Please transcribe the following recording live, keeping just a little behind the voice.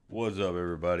What's up,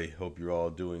 everybody? Hope you're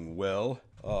all doing well.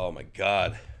 Oh my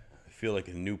God, I feel like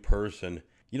a new person.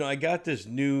 I got this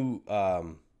new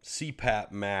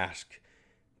CPAP mask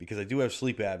because I do have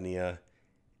sleep apnea.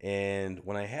 And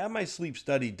when I had my sleep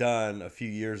study done a few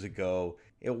years ago,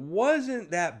 it wasn't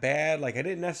that bad. Like, I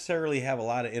didn't necessarily have a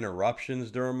lot of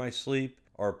interruptions during my sleep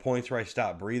or points where I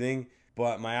stopped breathing.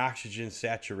 But my oxygen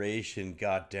saturation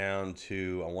got down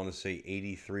to, I want to say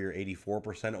 83 or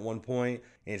 84% at one point,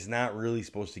 and it's not really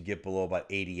supposed to get below about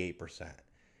 88%.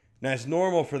 Now, it's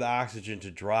normal for the oxygen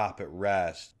to drop at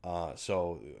rest,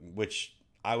 which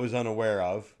I was unaware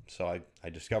of, so I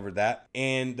discovered that.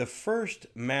 And the first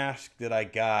mask that I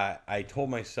got, I told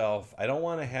myself, I don't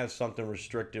want to have something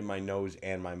restricting my nose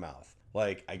and my mouth.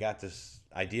 Like, I got this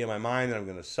idea in my mind that I'm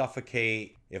going to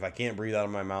suffocate if I can't breathe out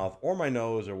of my mouth or my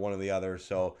nose or one or the other.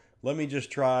 So let me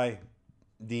just try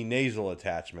the nasal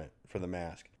attachment for the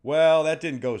mask. Well, that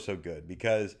didn't go so good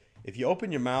because if you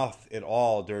open your mouth at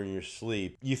all during your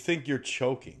sleep, you think you're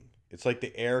choking. It's like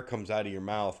the air comes out of your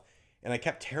mouth. And I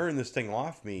kept tearing this thing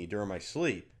off me during my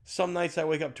sleep. Some nights I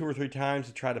wake up 2 or 3 times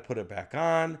to try to put it back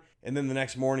on. And then the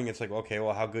next morning it's like, okay,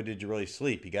 well, how good did you really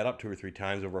sleep? You got up 2 or 3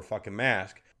 times over a fucking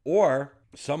mask. Or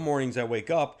some mornings I wake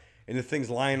up and the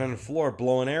thing's lying on the floor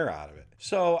blowing air out of it.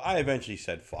 So I eventually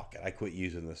said, fuck it. I quit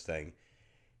using this thing.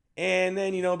 And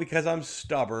then, because I'm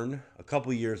stubborn, a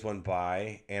couple years went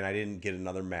by and I didn't get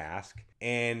another mask.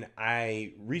 And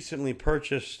I recently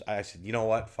purchased, I said, you know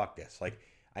what? Fuck this. Like,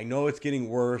 I know it's getting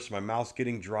worse. My mouth's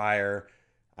getting drier.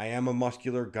 I am a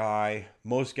muscular guy.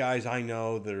 Most guys I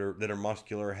know that are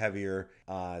muscular, heavier,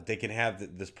 they can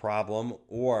have this problem,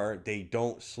 or they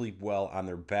don't sleep well on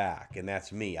their back, and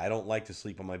that's me. I don't like to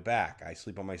sleep on my back. I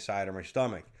sleep on my side or my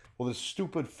stomach. Well, this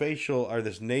stupid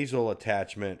this nasal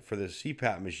attachment for this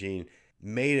CPAP machine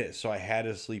made it so I had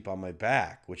to sleep on my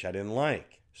back, which I didn't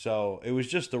like. So it was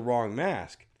just the wrong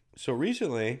mask. So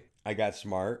recently, I got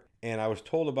smart. And I was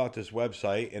told about this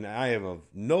website, and I have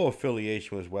no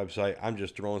affiliation with this website. I'm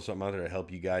just throwing something out there to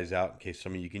help you guys out in case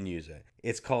some of you can use it.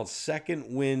 It's called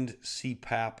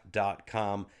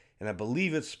secondwindcpap.com, and I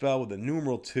believe it's spelled with a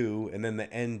numeral 2 and then the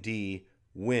ND,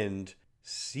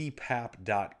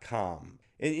 windcpap.com.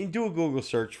 And you do a Google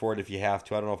search for it if you have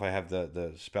to. I don't know if I have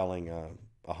the spelling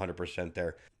 100%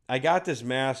 there. I got this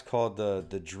mask called the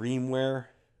Dreamwear.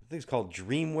 I think it's called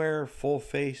Dreamwear Full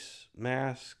Face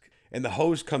Mask. And the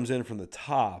hose comes in from the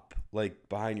top, like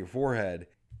behind your forehead,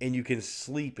 and you can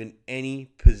sleep in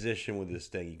any position with this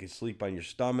thing. You can sleep on your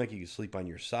stomach, you can sleep on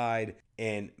your side,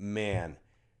 and man,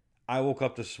 I woke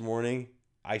up this morning,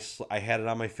 I had it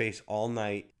on my face all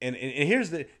night, and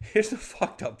here's the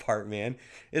fucked up part, man,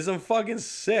 is I'm fucking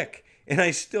sick, and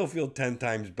I still feel 10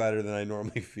 times better than I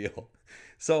normally feel.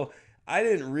 So I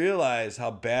didn't realize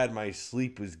how bad my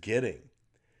sleep was getting.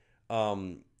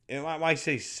 And when I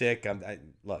say sick,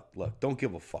 look, don't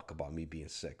give a fuck about me being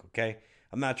sick, okay?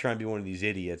 I'm not trying to be one of these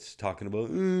idiots talking about,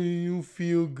 you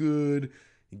feel good,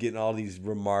 getting all these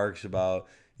remarks about,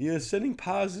 sending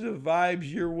positive vibes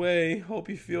your way, hope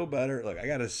you feel better. Look, I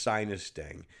got a sinus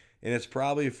sting, and it's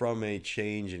probably from a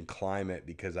change in climate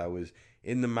because I was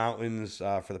in the mountains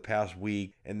for the past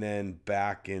week and then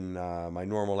back in my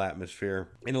normal atmosphere.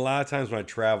 And a lot of times when I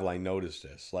travel, I notice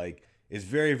this. Like, it's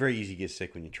very, very easy to get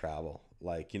sick when you travel.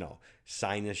 Like,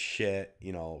 sinus shit,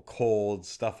 cold,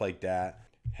 stuff like that.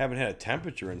 Haven't had a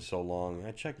temperature in so long.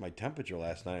 I checked my temperature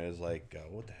last night. It was like,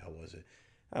 what the hell was it?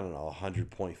 I don't know,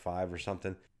 100.5 or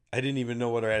something. I didn't even know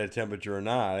whether I had a temperature or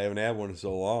not. I haven't had one in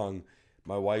so long.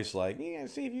 My wife's like, yeah,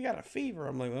 see if you got a fever.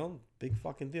 I'm like, well, big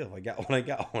fucking deal. If I got one, I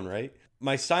got one, right?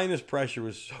 My sinus pressure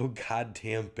was so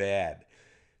goddamn bad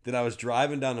that I was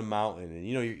driving down a mountain. And,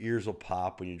 your ears will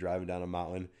pop when you're driving down a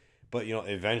mountain. But,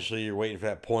 eventually you're waiting for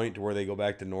that point to where they go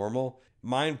back to normal.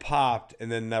 Mine popped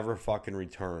and then never fucking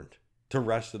returned to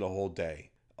rest of the whole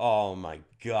day. Oh my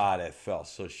God, it felt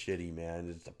so shitty,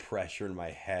 man. Just the pressure in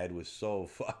my head was so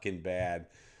fucking bad.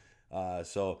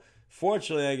 So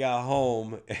fortunately I got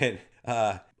home and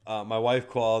my wife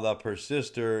called up her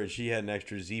sister and she had an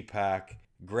extra Z-Pack.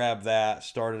 Grabbed that,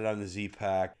 started on the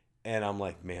Z-Pack. And I'm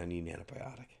like, man, I need an antibiotic.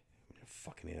 I need a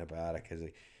fucking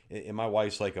antibiotic. And my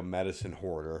wife's like a medicine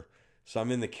hoarder. So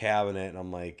I'm in the cabinet and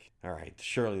I'm like, all right,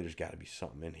 surely there's got to be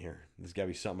something in here. There's got to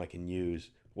be something I can use.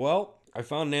 Well, I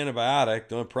found an antibiotic.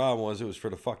 The only problem was it was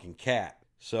for the fucking cat.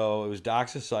 So it was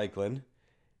doxycycline.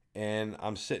 And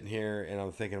I'm sitting here and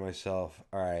I'm thinking to myself,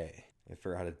 all right, I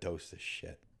figure out how to dose this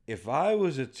shit. If I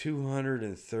was a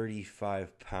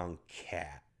 235-pound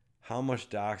cat, how much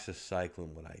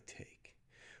doxycycline would I take?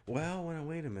 Well,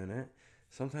 wait a minute.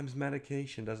 Sometimes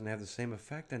medication doesn't have the same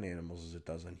effect on animals as it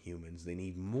does on humans. They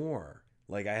need more.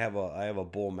 Like I have a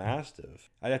bull mastiff.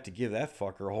 I'd have to give that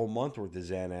fucker a whole month worth of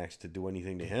Xanax to do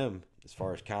anything to him as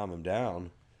far as calm him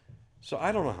down. So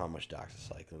I don't know how much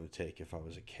doxycycline would take if I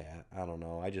was a cat. I don't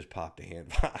know. I just popped a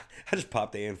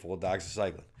handful of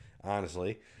doxycycline,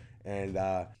 honestly. And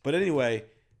but anyway,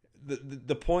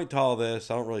 the point to all this,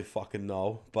 I don't really fucking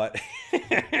know, but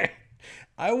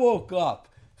I woke up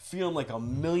feeling like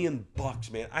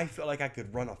 $1,000,000, man. I felt like I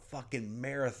could run a fucking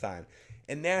marathon.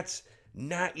 And that's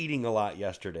not eating a lot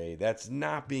yesterday. That's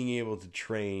not being able to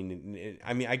train.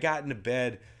 I mean, I got into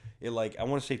bed at like, I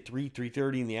want to say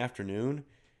 3:30 in the afternoon,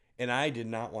 and I did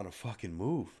not want to fucking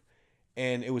move.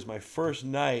 And it was my first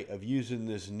night of using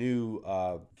this new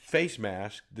face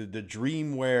mask, the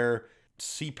Dreamwear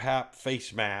CPAP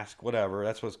face mask, whatever.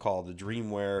 That's what it's called, the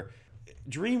Dreamwear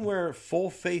full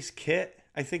face kit,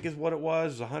 I think is what it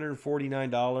was,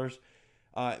 $149.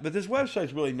 But this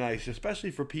website's really nice,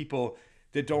 especially for people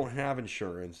that don't have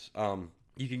insurance.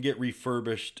 You can get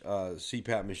refurbished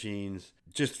CPAP machines,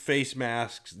 just face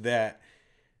masks that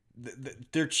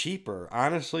they're cheaper.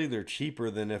 Honestly, they're cheaper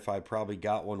than if I probably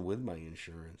got one with my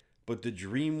insurance. But the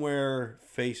Dreamwear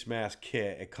face mask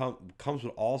kit, it comes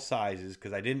with all sizes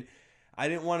because I didn't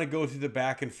want to go through the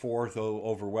back and forth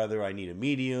over whether I need a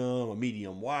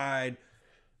medium wide.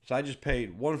 So I just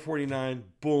paid $149,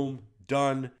 boom,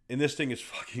 done. And this thing is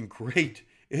fucking great.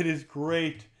 It is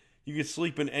great. You can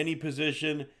sleep in any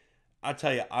position. I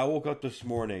tell you, I woke up this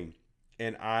morning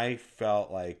and I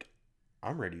felt like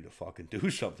I'm ready to fucking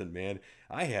do something, man.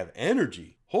 I have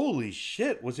energy. Holy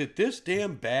shit, was it this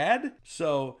damn bad?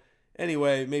 So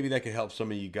anyway, maybe that could help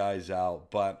some of you guys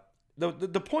out. But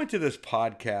the point of this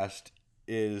podcast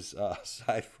is,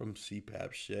 aside from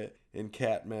CPAP shit and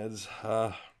cat meds,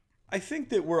 I think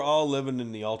that we're all living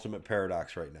in the ultimate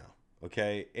paradox right now,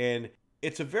 okay? And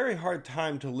it's a very hard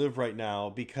time to live right now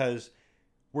because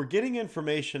we're getting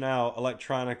information out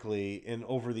electronically and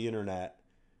over the internet,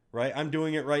 right? I'm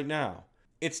doing it right now.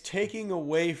 It's taking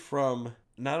away from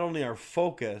not only our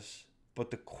focus,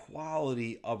 but the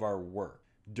quality of our work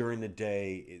during the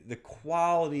day, the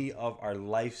quality of our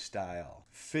lifestyle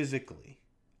physically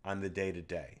on the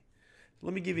day-to-day.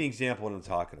 Let me give you an example of what I'm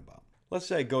talking about. Let's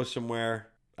say I go somewhere,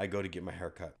 I go to get my hair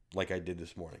cut, like I did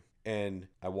this morning. And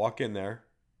I walk in there,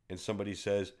 and somebody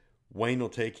says, Wayne will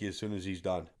take you as soon as he's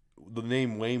done. The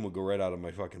name Wayne would go right out of my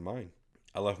fucking mind.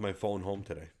 I left my phone home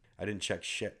today. I didn't check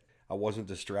shit. I wasn't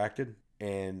distracted,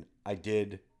 and I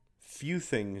did few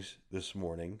things this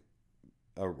morning,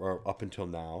 or up until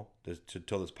now,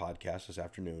 until this podcast this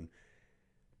afternoon.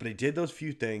 But I did those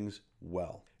few things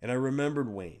well. And I remembered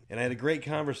Wayne. And I had a great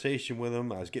conversation with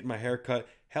him. I was getting my hair cut.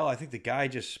 Hell, I think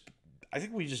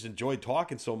we just enjoyed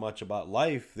talking so much about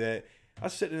life that I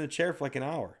was sitting in a chair for like an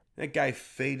hour. That guy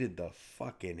faded the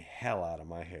fucking hell out of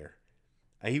my hair.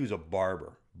 He was a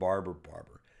barber.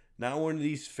 Not one of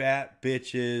these fat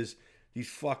bitches, these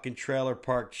fucking trailer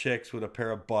park chicks with a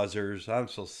pair of buzzers. I'm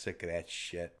so sick of that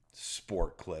shit.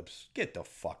 Sport clips. Get the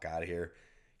fuck out of here.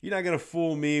 You're not going to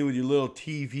fool me with your little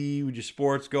TV, with your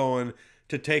sports going,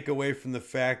 to take away from the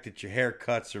fact that your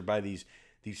haircuts are by these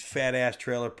fat ass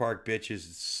trailer park bitches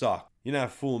that suck. You're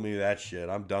not fooling me with that shit.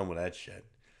 I'm done with that shit.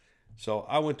 So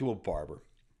I went to a barber.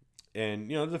 And,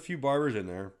 there's a few barbers in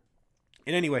there.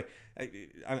 And anyway,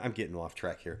 I'm getting off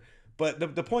track here. But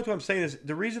the point what I'm saying is,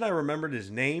 the reason I remembered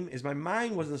his name is my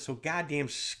mind wasn't so goddamn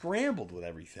scrambled with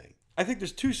everything. I think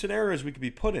there's two scenarios we could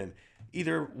be put in.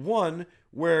 Either one,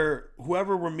 where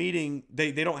whoever we're meeting,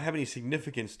 they don't have any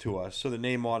significance to us, so the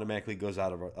name automatically goes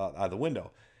out of the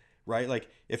window, right? Like,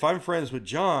 if I'm friends with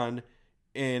John,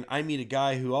 and I meet a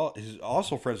guy who is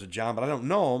also friends with John, but I don't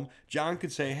know him, John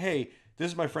could say, hey,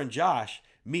 this is my friend Josh.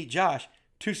 Meet Josh.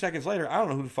 2 seconds later, I don't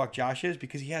know who the fuck Josh is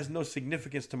because he has no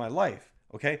significance to my life,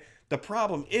 okay? The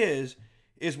problem is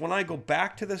when I go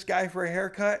back to this guy for a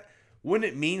haircut,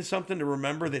 wouldn't it mean something to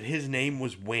remember that his name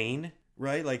was Wayne,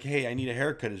 right? Like, hey, I need a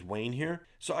haircut. Is Wayne here?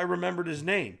 So I remembered his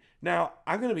name. Now,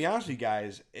 I'm going to be honest with you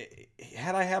guys.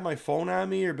 Had I had my phone on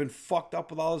me or been fucked up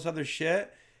with all this other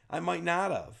shit, I might not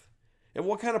have. And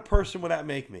what kind of person would that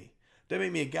make me? That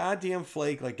make me a goddamn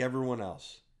flake like everyone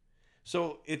else.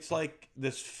 So it's like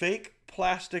this fake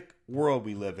plastic world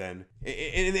we live in.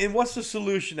 And what's the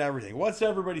solution to everything? What's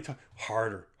everybody talking?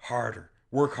 Harder,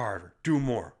 work harder, do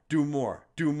more,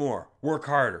 work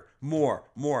harder,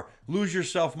 more, lose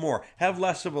yourself more, have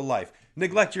less of a life,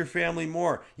 neglect your family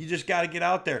more. You just got to get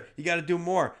out there. You got to do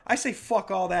more. I say fuck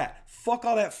all that. Fuck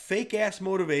all that fake ass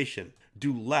motivation.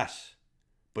 Do less,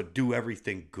 but do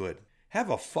everything good. Have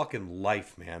a fucking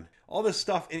life, man. All this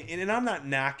stuff, and I'm not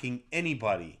knocking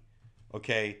anybody,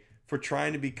 okay, for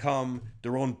trying to become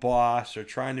their own boss or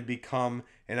trying to become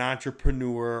an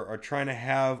entrepreneur or trying to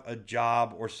have a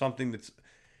job or something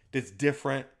that's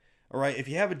different. All right, if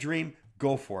you have a dream,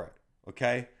 go for it.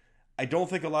 Okay, I don't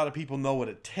think a lot of people know what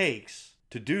it takes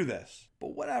to do this.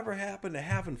 But whatever happened to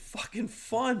having fucking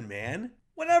fun, man?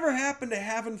 Whatever happened to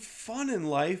having fun in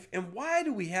life? And why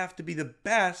do we have to be the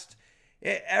best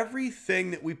at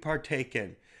everything that we partake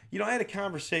in? You know, I had a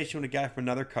conversation with a guy from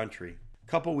another country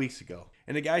a couple weeks ago.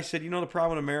 And the guy said, you know the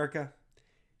problem in America?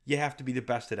 You have to be the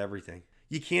best at everything.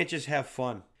 You can't just have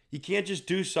fun. You can't just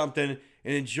do something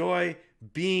and enjoy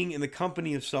being in the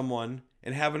company of someone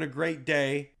and having a great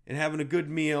day and having a good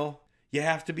meal. You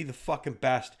have to be the fucking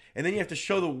best. And then you have to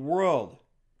show the world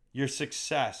your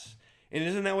success. And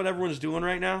isn't that what everyone's doing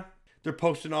right now? They're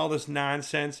posting all this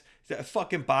nonsense. That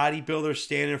fucking bodybuilder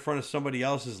standing in front of somebody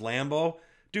else's Lambo.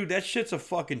 Dude, that shit's a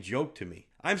fucking joke to me.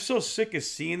 I'm so sick of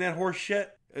seeing that horse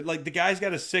shit. Like, the guy's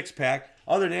got a six-pack.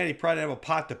 Other than that, he probably have a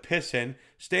pot to piss in.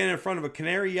 Standing in front of a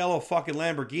canary yellow fucking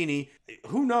Lamborghini.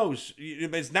 Who knows?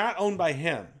 It's not owned by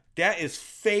him. That is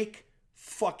fake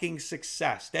fucking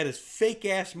success. That is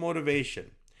fake-ass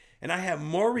motivation. And I have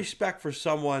more respect for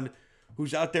someone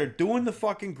who's out there doing the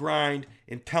fucking grind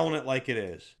and telling it like it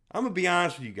is. I'm going to be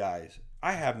honest with you guys.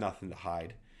 I have nothing to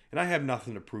hide. And I have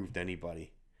nothing to prove to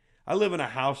anybody. I live in a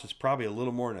house that's probably a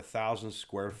little more than 1,000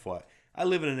 square foot. I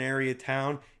live in an area of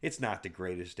town. It's not the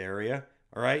greatest area,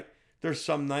 all right? There's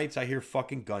some nights I hear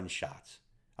fucking gunshots.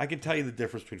 I can tell you the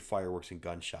difference between fireworks and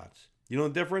gunshots. You know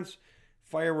the difference?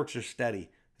 Fireworks are steady.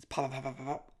 It's pop, pop, pop, pop,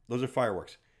 pop. Those are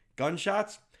fireworks.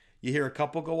 Gunshots, you hear a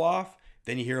couple go off,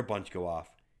 then you hear a bunch go off.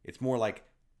 It's more like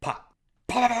pop,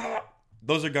 pop, pop, pop.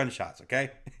 Those are gunshots, okay?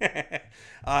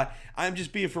 I'm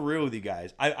just being for real with you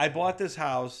guys. I bought this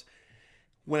house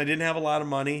when I didn't have a lot of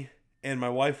money and my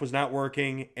wife was not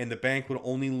working and the bank would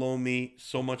only loan me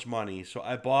so much money. So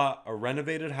I bought a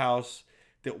renovated house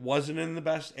that wasn't in the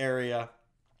best area,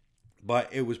 but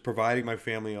it was providing my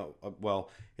family, well,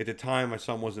 at the time my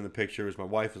son wasn't in the picture. It was my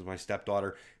wife, it was my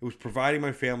stepdaughter. It was providing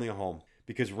my family a home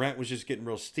because rent was just getting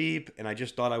real steep and I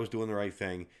just thought I was doing the right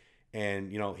thing.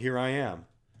 And, you know, here I am.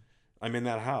 I'm in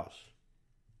that house.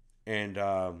 And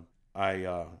I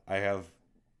have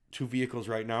two vehicles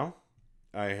right now.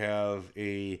 I have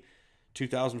a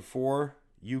 2004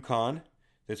 Yukon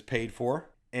that's paid for.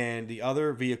 And the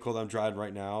other vehicle that I'm driving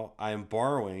right now, I am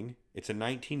borrowing. It's a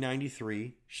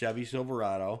 1993 Chevy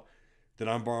Silverado that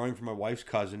I'm borrowing from my wife's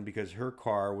cousin because her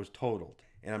car was totaled.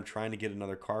 And I'm trying to get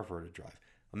another car for her to drive.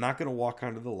 I'm not going to walk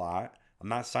onto the lot. I'm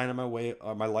not signing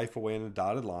my life away in a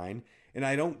dotted line. And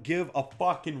I don't give a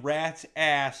fucking rat's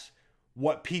ass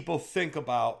what people think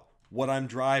about what I'm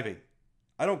driving.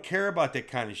 I don't care about that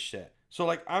kind of shit. So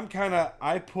like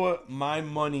I put my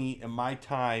money and my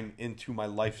time into my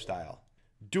lifestyle.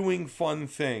 Doing fun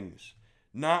things.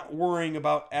 Not worrying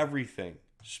about everything.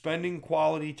 Spending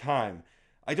quality time.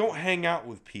 I don't hang out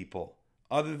with people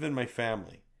other than my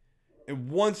family. And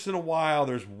once in a while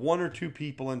there's one or two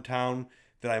people in town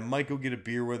that I might go get a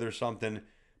beer with or something.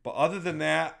 But other than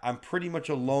that, I'm pretty much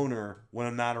a loner when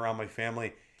I'm not around my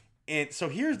family. And so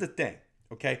here's the thing,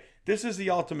 okay? This is the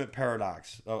ultimate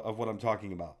paradox of what I'm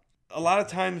talking about. A lot of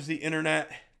times the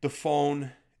internet, the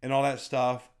phone, and all that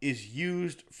stuff is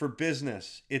used for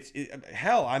business.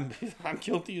 Hell, I'm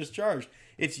guilty as charged.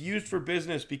 It's used for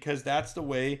business because that's the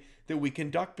way that we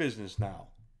conduct business now,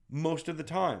 most of the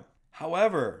time.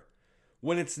 However,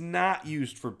 when it's not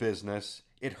used for business,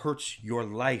 it hurts your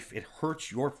life. It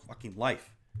hurts your fucking life.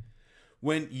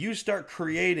 When you start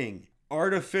creating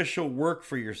artificial work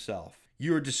for yourself,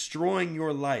 you're destroying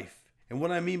your life. And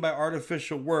what I mean by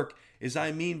artificial work is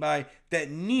I mean by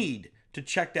that need to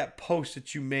check that post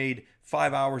that you made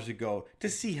 5 hours ago to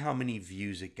see how many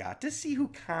views it got, to see who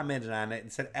commented on it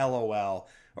and said LOL,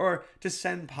 or to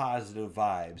send positive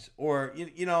vibes, or,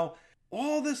 you know,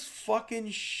 all this fucking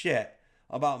shit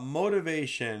about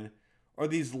motivation or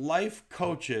these life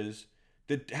coaches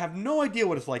that have no idea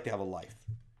what it's like to have a life.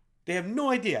 They have no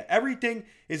idea. Everything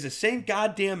is the same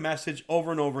goddamn message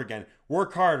over and over again.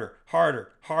 Work harder,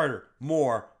 harder, harder,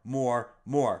 more, more,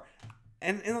 more.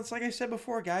 And it's like I said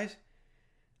before, guys.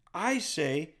 I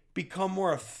say become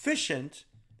more efficient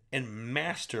and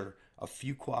master a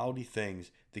few quality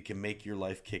things that can make your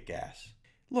life kick ass.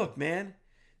 Look, man,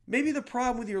 maybe the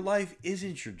problem with your life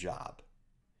isn't your job.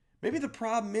 Maybe the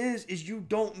problem is you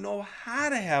don't know how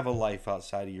to have a life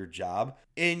outside of your job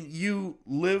and you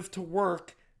live to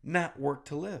work, not work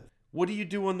to live. What do you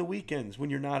do on the weekends when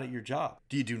you're not at your job?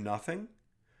 Do you do nothing?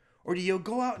 Or do you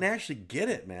go out and actually get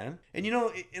it, man? And you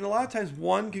know, and a lot of times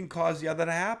one can cause the other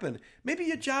to happen. Maybe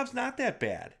your job's not that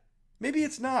bad. Maybe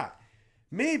it's not.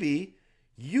 Maybe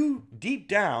you deep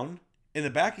down in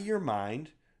the back of your mind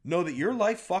Know that your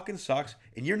life fucking sucks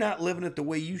and you're not living it the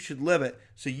way you should live it.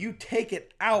 So you take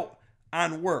it out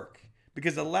on work.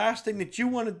 Because the last thing that you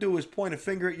want to do is point a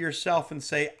finger at yourself and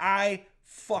say, I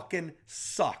fucking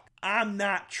suck. I'm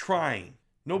not trying.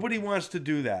 Nobody wants to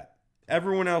do that.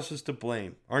 Everyone else is to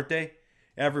blame, aren't they?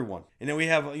 Everyone. And then we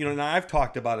have, now I've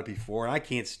talked about it before, and I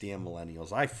can't stand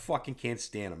millennials. I fucking can't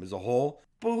stand them as a whole.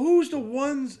 But who's the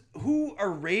ones who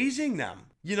are raising them?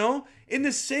 And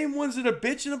the same ones that are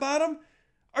bitching about them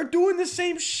are doing the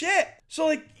same shit.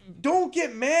 So, don't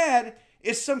get mad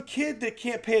if some kid that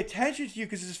can't pay attention to you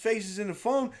because his face is in the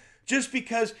phone just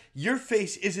because your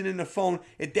face isn't in the phone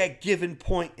at that given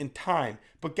point in time.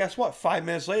 But guess what? 5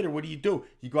 minutes later, what do?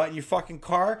 You go out in your fucking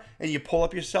car and you pull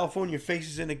up your cell phone, your face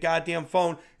is in the goddamn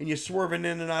phone, and you're swerving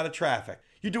in and out of traffic.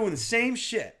 You're doing the same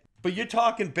shit. But you're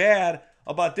talking bad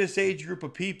about this age group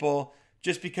of people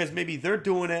just because maybe they're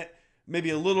doing it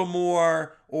maybe a little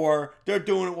more, or they're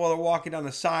doing it while they're walking down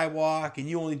the sidewalk and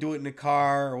you only do it in the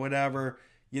car or whatever,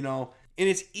 And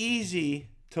it's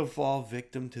easy to fall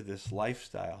victim to this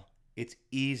lifestyle. It's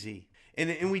easy.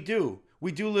 And we do.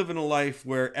 We do live in a life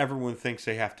where everyone thinks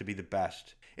they have to be the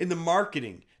best. And the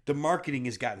marketing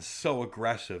has gotten so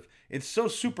aggressive. It's so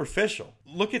superficial.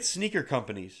 Look at sneaker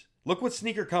companies. Look what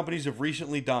sneaker companies have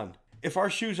recently done. If our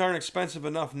shoes aren't expensive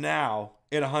enough now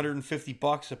at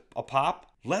 $150 a pop,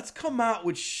 let's come out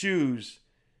with shoes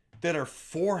that are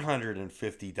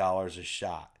 $450 a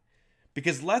shot.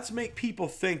 Because let's make people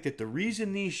think that the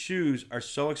reason these shoes are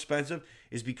so expensive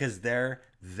is because they're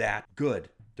that good.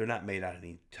 They're not made out of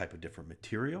any type of different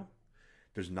material.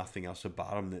 There's nothing else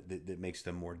about them that makes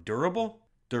them more durable.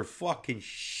 They're fucking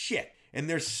shit. And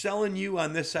they're selling you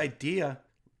on this idea,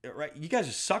 right? You guys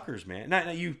are suckers, man.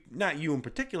 Not you in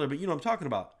particular, but you know what I'm talking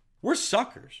about. We're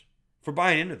suckers for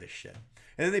buying into this shit.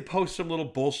 And then they post some little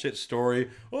bullshit story.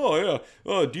 Oh, yeah,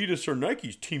 Adidas or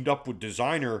Nike's teamed up with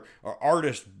designer or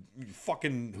artist,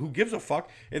 fucking who gives a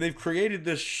fuck. And they've created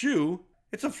this shoe.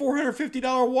 It's a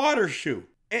 $450 water shoe.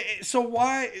 So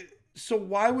why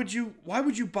would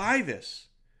you buy this?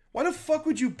 Why the fuck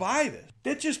would you buy this?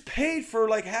 That just paid for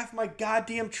like half my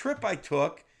goddamn trip I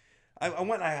took. I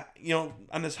went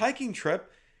on this hiking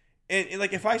trip. And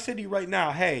like if I said to you right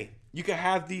now, hey, you could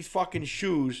have these fucking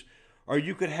shoes, or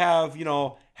you could have,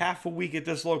 half a week at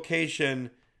this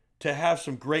location to have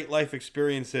some great life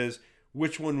experiences,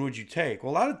 which one would you take?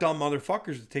 Well, a lot of dumb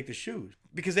motherfuckers would take the shoes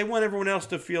because they want everyone else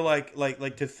to feel like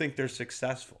to think they're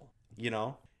successful,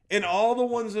 And all the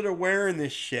ones that are wearing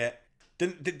this shit,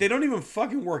 they don't even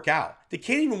fucking work out. They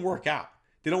can't even work out.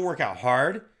 They don't work out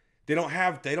hard. They don't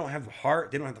have the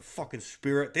heart. They don't have the fucking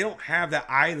spirit. They don't have that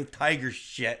eye of the tiger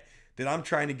shit that I'm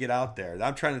trying to get out there, that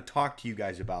I'm trying to talk to you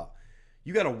guys about.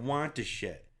 You got to want the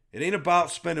shit. It ain't about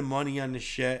spending money on this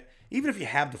shit. Even if you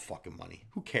have the fucking money,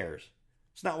 who cares?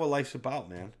 It's not what life's about,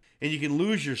 man. And you can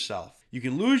lose yourself. You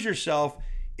can lose yourself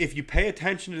if you pay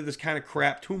attention to this kind of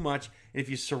crap too much. And if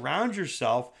you surround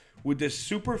yourself with this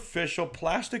superficial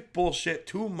plastic bullshit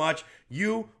too much,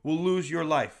 you will lose your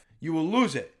life. You will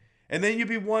lose it. And then you'll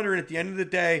be wondering at the end of the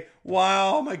day,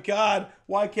 wow, oh my God,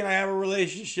 why can't I have a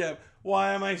relationship?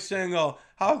 Why am I single?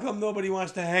 How come nobody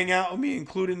wants to hang out with me,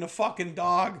 including the fucking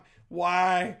dog?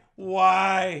 Why?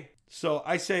 So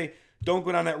I say, don't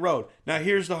go down that road. Now,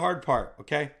 here's the hard part,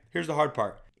 okay? Here's the hard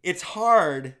part. It's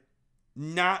hard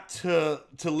not to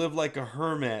live like a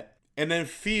hermit and then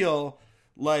feel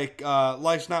like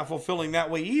life's not fulfilling that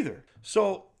way either.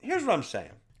 So here's what I'm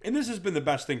saying. And this has been the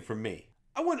best thing for me.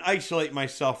 I wouldn't isolate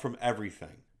myself from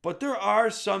everything. But there are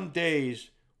some days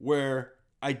where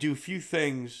I do few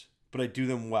things, but I do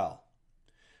them well.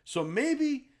 So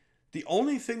maybe the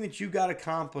only thing that you got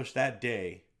accomplished that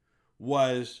day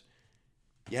was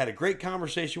you had a great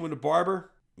conversation with the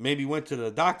barber, maybe went to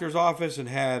the doctor's office and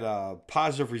had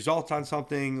positive results on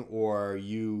something, or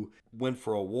you went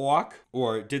for a walk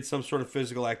or did some sort of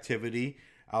physical activity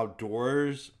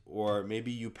outdoors, or maybe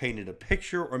you painted a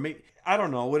picture, or maybe, I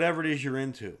don't know, whatever it is you're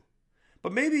into.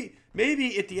 But maybe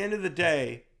at the end of the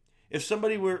day, if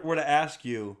somebody were to ask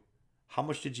you, how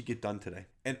much did you get done today?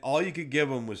 And all you could give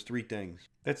them was 3 things.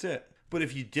 That's it. But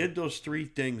if you did those 3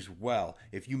 things well,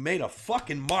 if you made a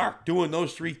fucking mark doing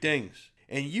those 3 things,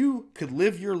 and you could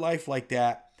live your life like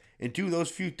that and do those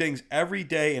few things every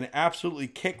day and absolutely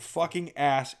kick fucking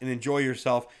ass and enjoy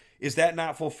yourself, is that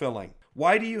not fulfilling?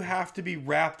 Why do you have to be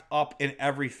wrapped up in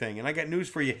everything? And I got news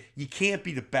for you. You can't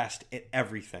be the best at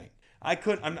everything.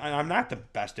 I'm not the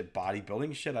best at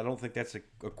bodybuilding. Shit, I don't think that's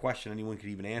a question anyone could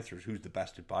even answer, is who's the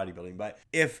best at bodybuilding. But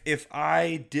if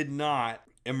I did not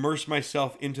immerse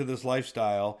myself into this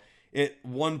lifestyle at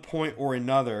one point or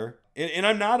another, and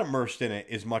I'm not immersed in it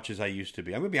as much as I used to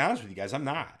be. I'm going to be honest with you guys, I'm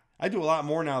not. I do a lot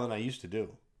more now than I used to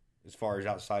do. as far as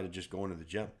outside of just going to the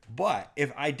gym. But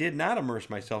if I did not immerse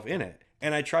myself in it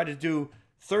and I tried to do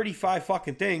 35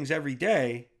 fucking things every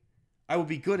day, I would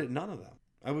be good at none of them.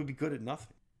 I would be good at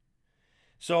nothing.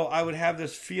 So I would have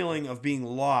this feeling of being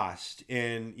lost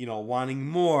and, wanting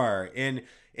more. And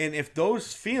if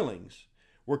those feelings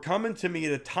were coming to me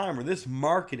at a time where this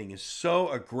marketing is so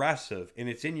aggressive and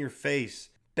it's in your face,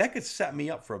 that could set me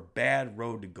up for a bad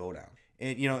road to go down.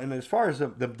 And, and as far as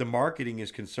the marketing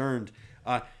is concerned,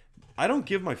 I don't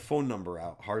give my phone number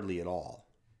out hardly at all.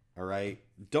 All right?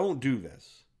 Don't do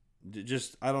this.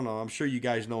 Just, I don't know. I'm sure you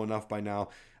guys know enough by now.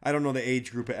 I don't know the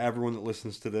age group of everyone that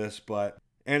listens to this, but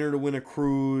enter to win a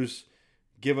cruise,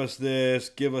 give us this,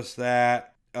 give us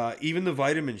that. Even the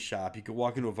vitamin shop, you could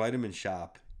walk into a vitamin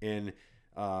shop and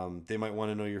they might want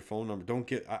to know your phone number.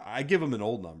 I give them an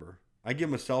old number. I give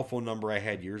them a cell phone number I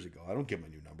had years ago. I don't give my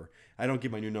new number. I don't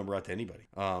give my new number out to anybody.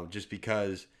 Just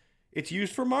because it's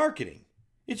used for marketing.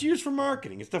 It's used for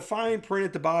marketing. It's the fine print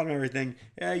at the bottom of everything.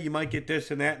 Yeah, you might get this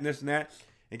and that and this and that.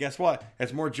 And guess what?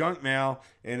 That's more junk mail,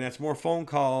 and that's more phone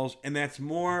calls, and that's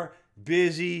more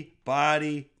busy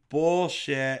body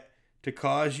bullshit to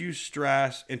cause you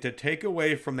stress and to take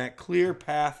away from that clear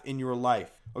path in your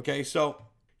life. Okay, so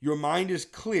your mind is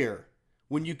clear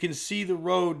when you can see the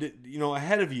road,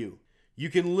 ahead of you. You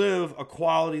can live a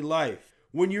quality life.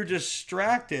 When you're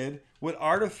distracted with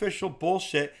artificial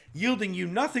bullshit, yielding you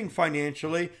nothing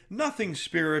financially, nothing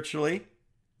spiritually,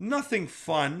 nothing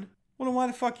fun, well, then why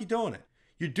the fuck are you doing it?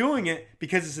 You're doing it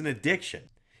because it's an addiction.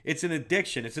 It's an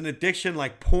addiction. It's an addiction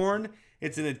like porn.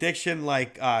 It's an addiction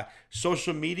like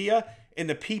social media. And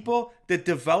the people that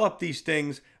develop these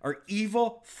things are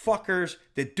evil fuckers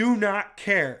that do not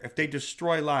care if they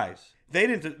destroy lives.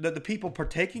 The people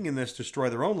partaking in this destroy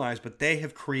their own lives, but they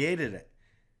have created it.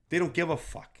 They don't give a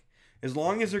fuck. As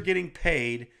long as they're getting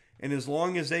paid and as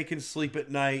long as they can sleep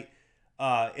at night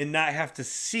and not have to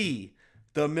see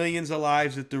the millions of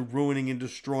lives that they're ruining and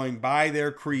destroying by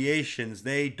their creations,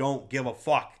 they don't give a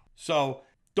fuck. So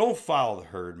don't follow the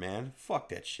herd, man. Fuck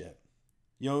that shit.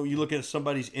 You look at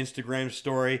somebody's Instagram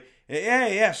story.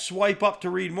 Yeah, swipe up to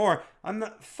read more.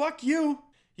 Fuck you.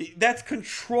 That's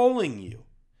controlling you.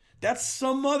 That's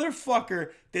some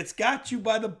motherfucker that's got you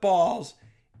by the balls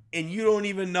and you don't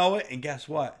even know it. And guess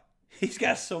what? He's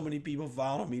got so many people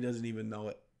following him, he doesn't even know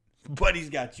it. But he's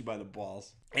got you by the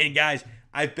balls. And guys,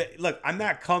 look, I'm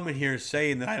not coming here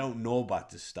saying that I don't know about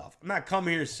this stuff. I'm not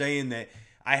coming here saying that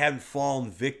I haven't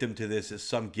fallen victim to this at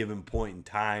some given point in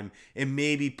time and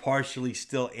maybe partially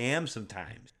still am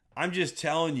sometimes. I'm just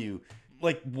telling you,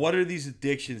 what are these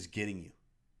addictions getting you?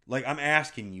 I'm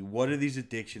asking you, what are these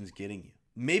addictions getting you?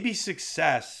 Maybe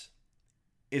success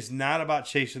is not about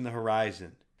chasing the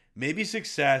horizon. Maybe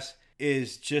success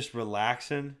is just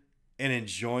relaxing and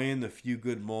enjoying the few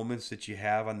good moments that you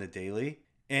have on the daily.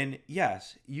 And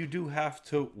yes, you do have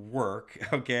to work,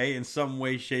 okay, in some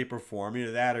way, shape, or form.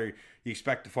 Either that or you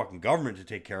expect the fucking government to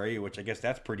take care of you, which I guess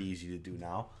that's pretty easy to do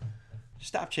now.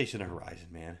 Stop chasing the horizon,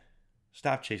 man.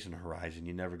 Stop chasing the horizon.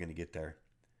 You're never going to get there,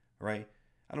 all right?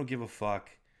 I don't give a fuck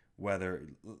whether,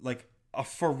 a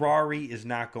Ferrari is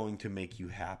not going to make you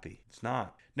happy. It's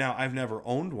not. Now, I've never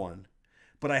owned one,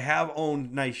 but I have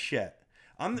owned nice shit.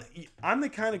 I'm the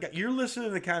kind of guy, you're listening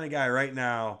to the kind of guy right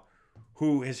now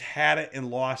who has had it and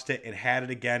lost it and had it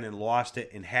again and lost it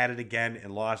and had it again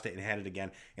and lost it and had it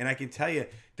again. And I can tell you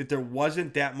that there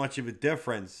wasn't that much of a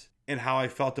difference in how I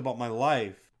felt about my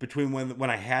life between when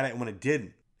I had it and when I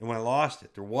didn't and when I lost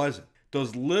it. There wasn't.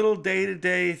 Those little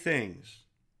day-to-day things,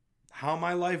 how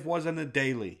my life was on the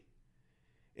daily,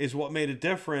 is what made a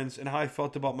difference in how I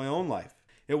felt about my own life.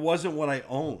 It wasn't what I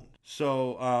owned.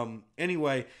 So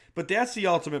anyway, but that's the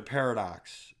ultimate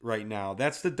paradox right now.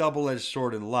 That's the double-edged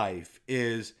sword in life,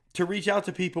 is to reach out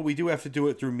to people. We do have to do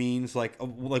it through means like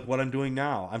what I'm doing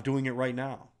now. I'm doing it right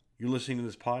now. You're listening to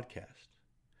this podcast.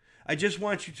 I just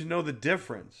want you to know the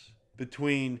difference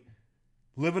between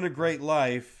living a great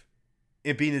life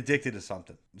and being addicted to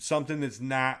something that's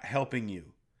not helping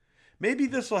you. Maybe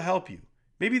this will help you.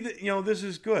 Maybe this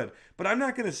is good, but I'm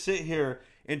not going to sit here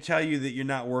and tell you that you're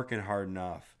not working hard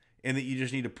enough and that you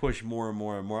just need to push more and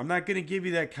more and more. I'm not going to give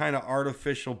you that kind of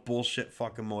artificial bullshit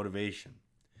fucking motivation.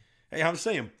 Hey, I'm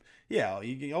saying, yeah,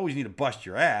 you always need to bust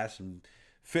your ass, and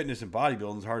fitness and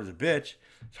bodybuilding is hard as a bitch.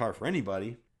 It's hard for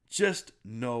anybody. Just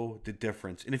know the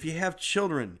difference. And if you have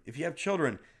children,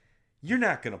 you're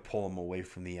not going to pull them away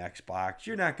from the Xbox.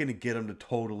 You're not going to get them to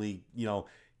totally,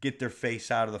 get their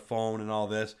face out of the phone and all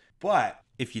this. But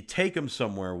if you take them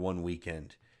somewhere one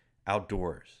weekend,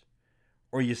 outdoors,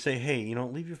 or you say, hey,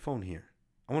 leave your phone here.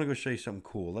 I want to go show you something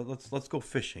cool. Let's go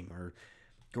fishing or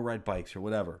go ride bikes or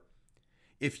whatever.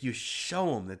 if you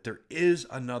show them that there is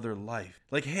another life,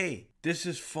 like, hey, this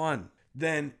is fun,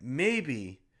 then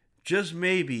maybe, just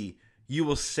maybe, you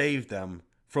will save them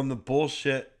from the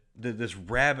bullshit, this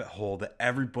rabbit hole that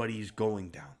everybody's going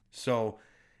down. So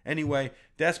anyway,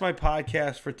 that's my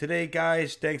podcast for today,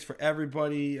 guys. Thanks for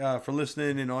everybody for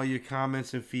listening and all your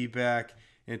comments and feedback.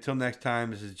 Until next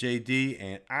time, this is JD,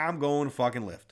 and I'm going to fucking lift.